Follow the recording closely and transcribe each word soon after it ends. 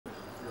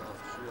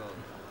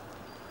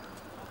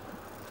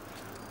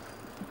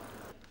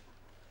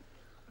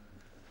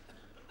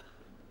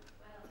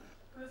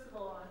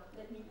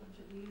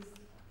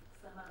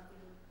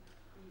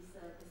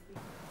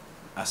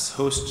As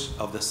host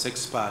of the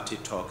six-party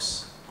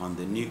talks on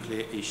the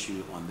nuclear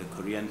issue on the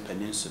Korean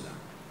Peninsula,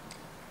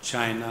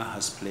 China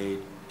has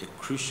played a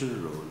crucial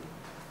role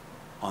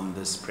on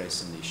this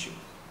pressing issue.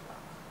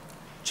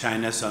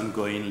 China's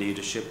ongoing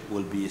leadership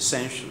will be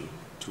essential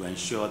to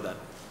ensure that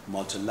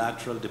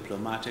multilateral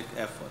diplomatic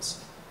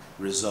efforts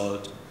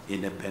result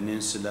in a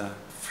peninsula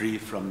free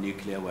from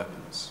nuclear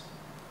weapons.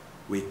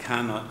 We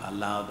cannot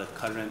allow the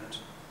current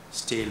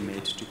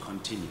stalemate to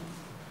continue.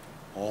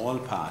 All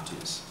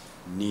parties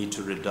need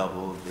to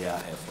redouble their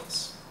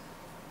efforts.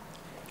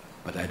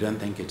 But I don't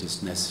think it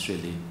is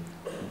necessarily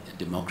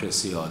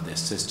democracy or the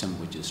system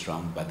which is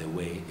wrong, but the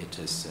way it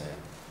is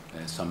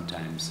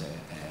sometimes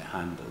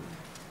handled.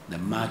 The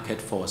market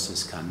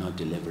forces cannot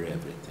deliver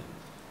everything.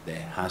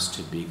 There has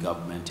to be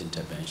government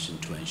intervention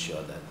to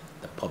ensure that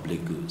the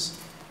public goods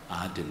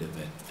are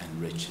delivered and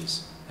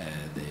reaches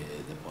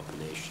the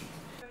population.